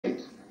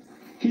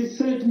He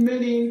sent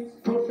many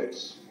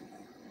prophets.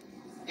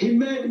 He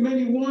made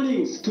many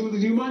warnings to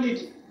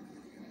humanity,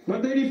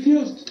 but they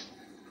refused.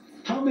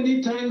 How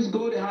many times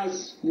God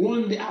has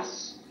warned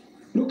us?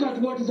 Look at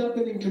what is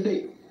happening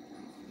today.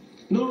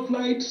 No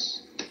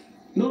flights,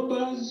 no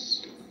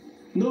bus,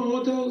 no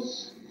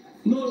hotels,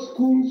 no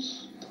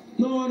schools,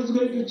 no one is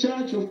going to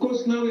church. Of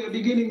course, now we are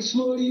beginning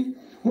slowly.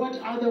 What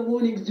other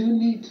warnings do you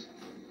need?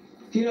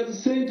 He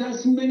has sent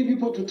us many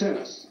people to tell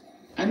us,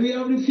 and we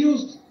have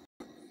refused.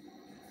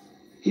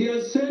 He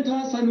has sent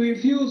us and we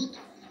refused.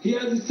 He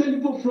has sent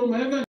people from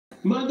heaven.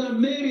 Mother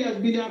Mary has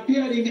been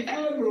appearing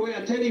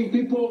everywhere, telling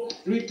people,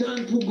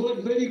 return to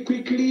God very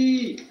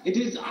quickly. It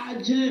is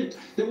urgent.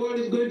 The world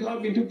is going to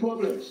have into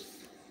problems.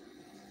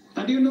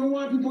 And you know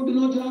what? People do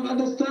not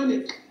understand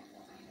it.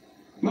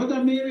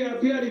 Mother Mary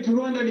appeared to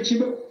Rwanda and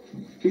Chibok.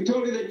 He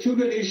told the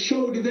children, he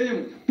showed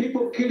them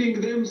people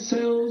killing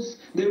themselves,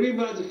 the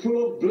rivers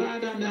full of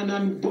blood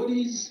and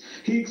bodies.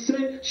 He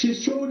said, she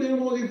showed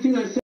them all these things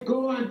and said,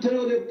 go and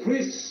tell the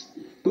priests,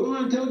 go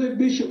and tell the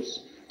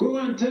bishops, go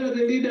and tell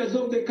the leaders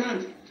of the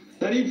country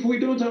that if we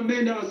don't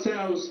amend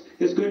ourselves,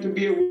 it's going to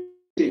be a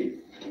thing.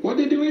 What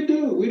did we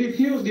do? We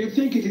refused. Do you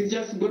think it is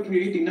just what we're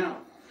reading now?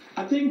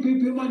 I think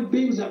human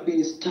beings have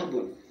been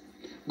stubborn.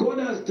 God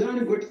has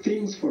done great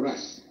things for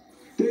us.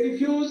 They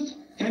refused,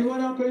 and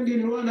what happened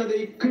in Rwanda?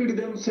 They killed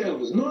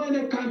themselves. No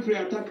other country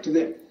attacked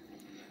them.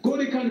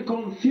 God can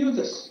confuse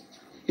us.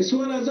 It's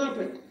what has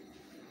happened.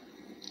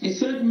 He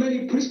sent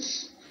many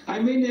priests,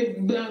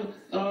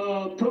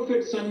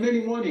 prophets and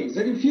many warnings.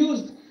 They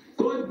refused.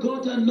 God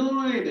got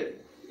annoyed.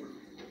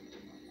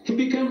 He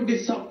became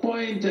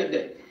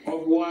disappointed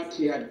of what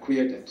he had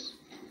created.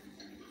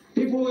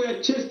 People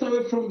were chased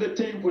away from the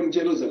temple in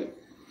Jerusalem.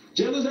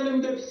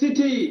 Jerusalem, the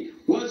city,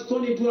 was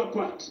torn into a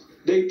part.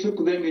 They took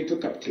them into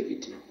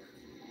captivity.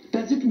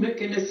 Does it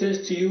make any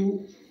sense to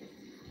you,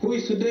 who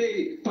is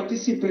today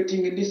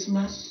participating in this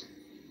mass?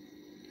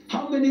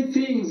 How many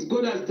things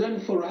God has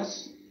done for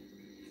us?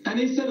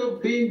 And instead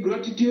of being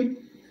gratitude,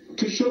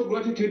 to show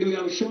gratitude, we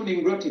have shown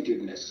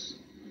ingratitudeness.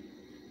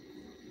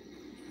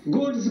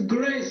 God's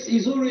grace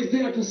is always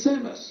there to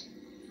save us.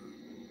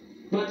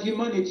 But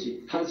humanity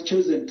has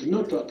chosen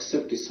not to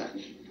accept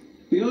such.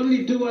 We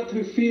only do what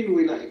we feel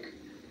we like.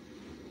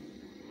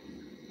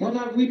 What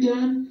have we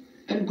done?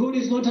 And God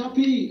is not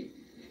happy.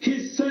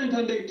 He sent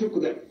and they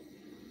took them.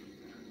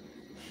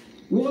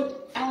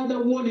 What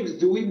other warnings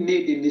do we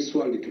need in this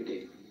world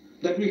today?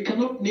 That we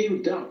cannot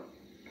kneel down.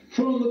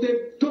 From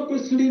the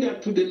topest leader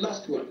to the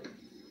last one.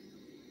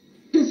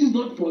 This is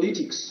not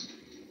politics.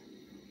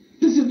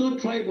 This is not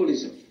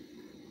tribalism.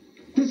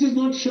 This is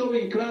not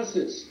showing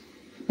classes.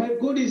 But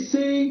God is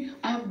saying,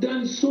 I've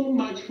done so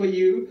much for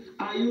you.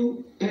 Are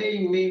you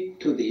paying me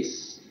to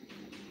this?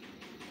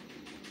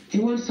 He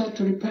wants us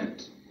to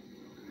repent.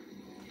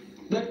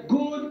 That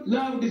God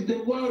loved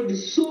the world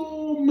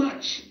so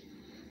much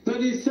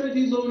that he sent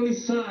his only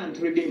son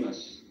to redeem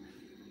us.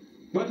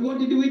 But what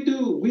did we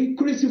do? We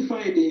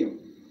crucified him.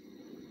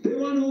 The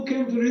one who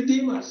came to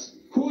redeem us,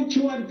 who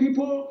cured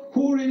people,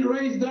 who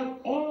raised up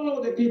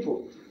all the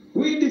people.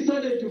 We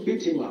decided to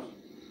beat him up.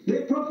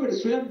 The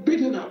prophets were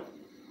beaten up.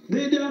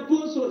 The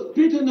apostles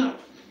beaten up.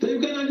 The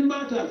Ugandan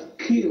martyrs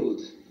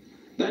killed.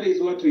 That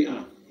is what we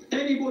are.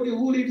 Anybody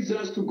who leads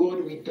us to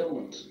God, we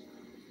don't.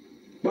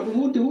 But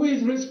who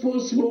is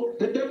responsible?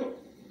 The devil.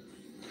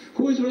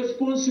 Who is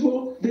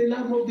responsible? The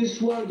love of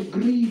this world,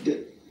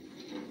 greed.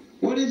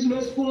 What is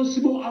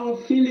responsible? Our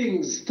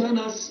feelings turn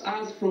us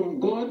from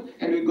God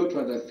and we go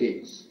to other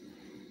things.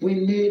 We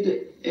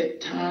need a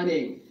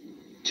turning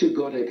to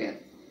God again.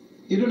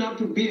 You don't have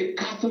to be a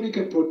Catholic,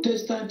 a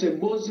Protestant, a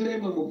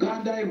Muslim, a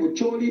Muganda, a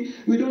Mucholi.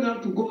 We don't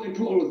have to go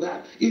into all of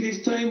that. It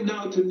is time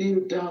now to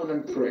kneel down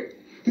and pray.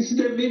 This is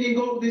the meaning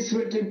of this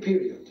written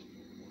period.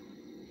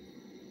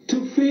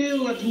 To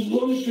feel that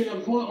once we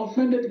have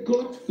offended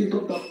God, we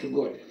go back to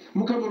God.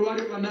 Mukama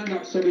lwali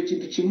bananga atusabe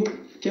ekintu kimu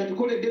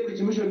kyatukoledde buli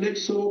kimu kyonna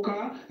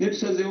ekisooka ne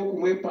tusazeewo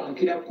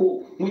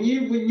okumwepankirako.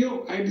 Munyiivu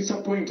nnyo, I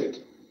disappointed.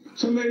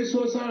 Somero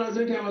erisoose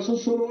alaze nti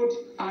abasosolooti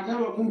ate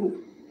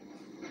abakulu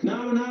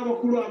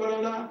n'abakulu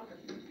abalala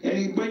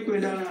Bible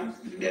endala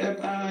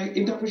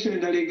interpretation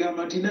endala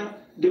egamba nti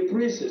the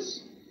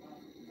princes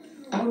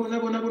abo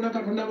bonna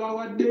Katonda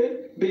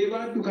bawadde be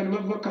badduka ne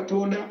bava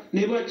Katonda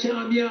ne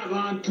bakyamya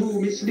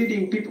abantu,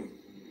 misleading people.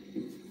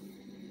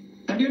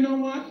 And you know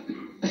what?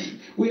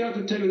 We have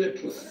to tell you the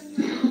truth.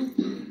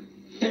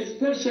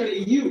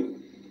 Especially you.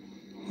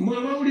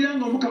 Mwabawulira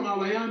nga Mukama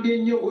abayambye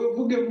nnyo,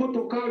 wevuga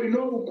emmotoka olina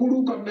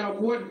obukulu Katonda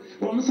akuwadde,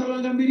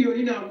 wamusabanga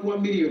miliyoni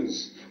n'akuwa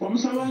millions.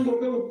 Wamusabanga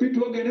ove mu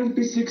P2 ogende mu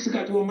P6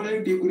 kati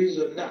omalayo diguli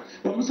zonna.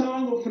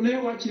 Wamusabanga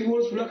ofuneyo wakiriwo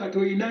osula kati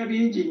olina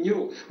bingi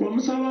nnyo.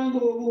 Wamusabanga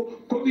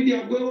COVID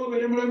agwewo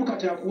obeere mulamu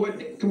kati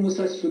akuwadde.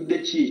 Tumusasudde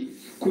ki?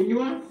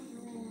 Kunywa,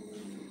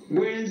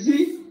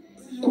 bwenzi,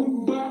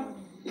 kubba,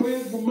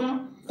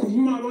 kwevuma,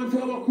 kuvuma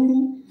abantu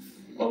abakulu,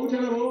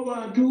 obutalabawo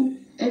bantu,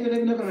 ebyo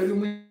ebinakala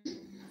bimwe.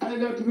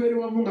 Ayagala tubeere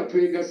wamu nga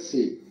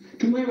twegasse.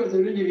 Tumwebaza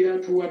ebingi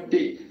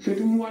byatuwadde.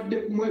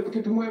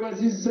 Ffe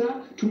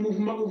tumwebaziza,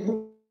 tumuvuma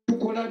buvumu.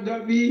 mukola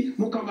gabi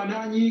Mukama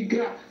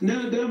n'anyiiga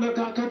n'agamba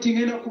kaakati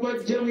ngenda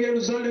kubajja mu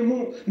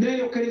Yerusaalemu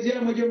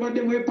neeyokereza mu gye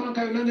mbadde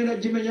mwepanka yonna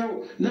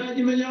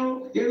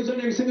n'agimenyawo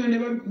Yerusaalemu ebisenga ne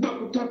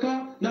bakutaka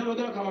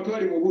n'abagaka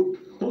abatwale mu buddu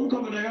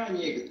Omukama naye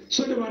anyiiga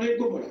Sodoma ne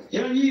Gomora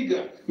yanyiiga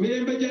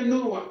mirembe gya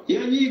Nowa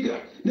yanyiiga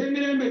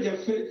n'emirembe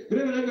gyaffe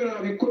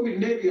birala bikobiri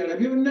n'ebirala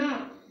byonna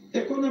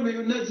ekonomi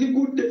yonna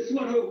zigudde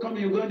siwala yokka mu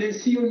Uganda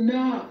ensi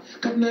yonna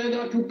kati naye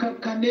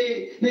gatukakkane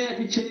naye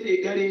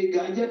atukyerega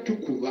ajja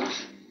tukuba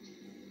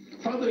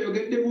Father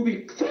yogedde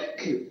bubi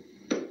thank you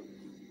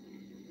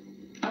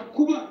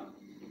akuba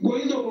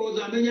gwoyinza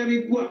okulowooza amenya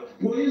biggwa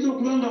gwoyinza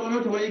okuba nga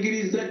abantu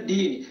bayigiriza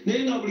ddiini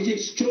naye nga buli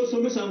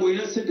kyosomesa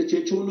ng'olina ssente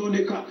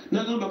kyekyonooneka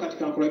n'agamba kati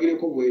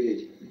kankulagireko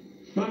bwereere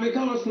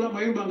mameka abasula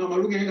amayumba nga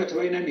malungi naye nga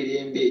tebalina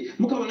mirembe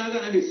Mukama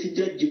n'agamba bye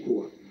sijja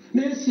gikuwa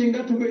naye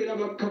singa tubeera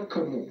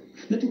bakkakkamu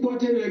ne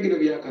tukwata ebiragiro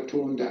bya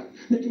Katonda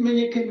ne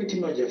tumenyeko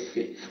emitima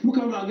gyaffe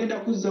Mukama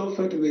agenda kuzzaawo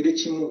ffe tubeere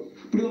kimu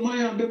buli omu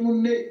ayambe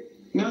munne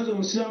nganze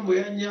omusiraamu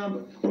yanyamba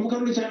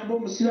omukatolika ayamba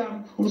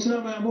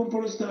omusiraamu ayamba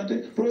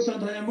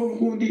omuprotestant ayamba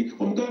omugundi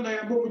omuganda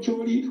ayamba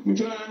omukyoli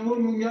ayamba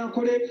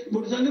omunyankole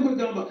bwetusange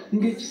kwegamba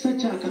ng'ekisa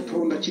kya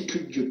Katonda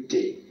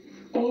kitujjudde.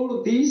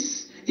 All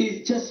this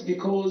is just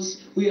because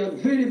we are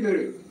very,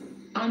 very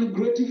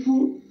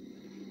ungrateful.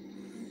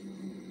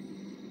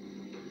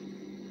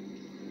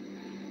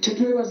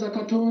 Tetwebaza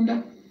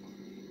Katonda.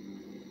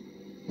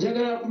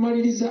 Njagala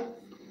kumaliriza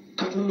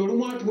Katonda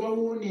olumu atuwa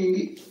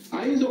warning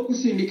ayinza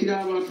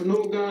okusindikira abantu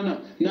n'ogaana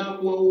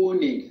n'akuwa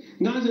warning.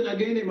 Nganze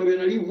nagenda emabya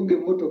nali nvuga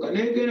emmotoka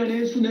negenda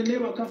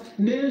nebaka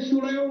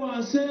nensuulayo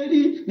wansi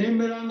eri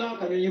nemmeranga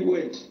akanyonyi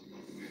bwenti.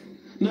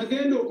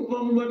 Nagenda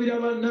okuva mu mabira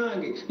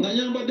bannange nga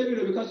nyambadde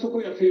bino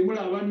bikasoko yaffe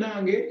emula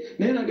abannange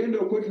naye nagenda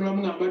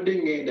okwetunulamu nga mbadde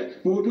ngenda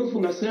mu butuufu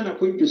nga sinaana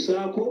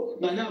kwejjusaako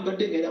nga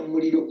nambadde ngenda mu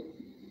muliro.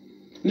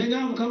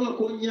 Nenga Mukama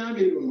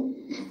konnyambye luno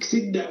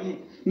siddamu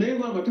naye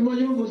maama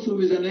tumanyi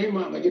omusuubiza naye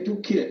maama gye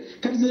tukkira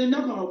kati zino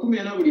ennaku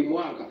 40 buli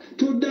mwaka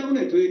tuddamu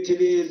ne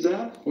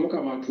twetereeza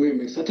Omukama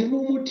atwemesa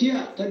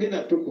temumutya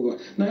tagenda tukuba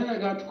naye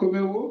aga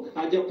tukomewo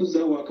ajja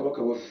kuzzaawo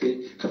Kabaka waffe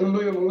Katonda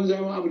oyo omulunzi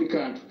wa buli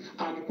kantu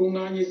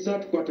atukuŋŋaanyiza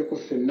tukwateko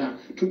ffenna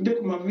tudde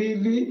ku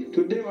maviivi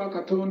tudde ewa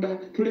Katonda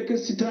tuleke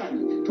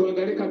sitaani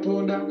twagale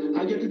Katonda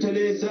ajja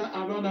tutereeza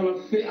abaana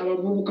baffe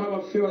abavubuka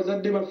baffe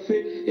bazadde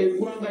baffe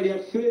eggwanga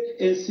lyaffe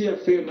ensi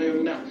yaffe yonna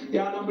yonna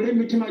yalambule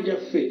emitima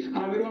gyaffe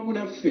abeere wamu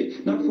naffe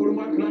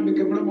olumu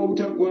atulambike bulamu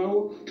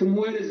obutaggwaawo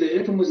tumuweereze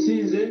era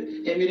tumusinze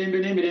emirembe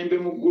n'emirembe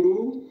mu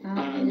ggulu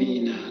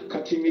amiina.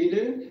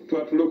 Katimirire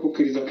twatule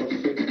okukkiriza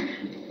kwaffe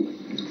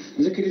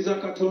nzikiriza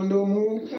Katonda omu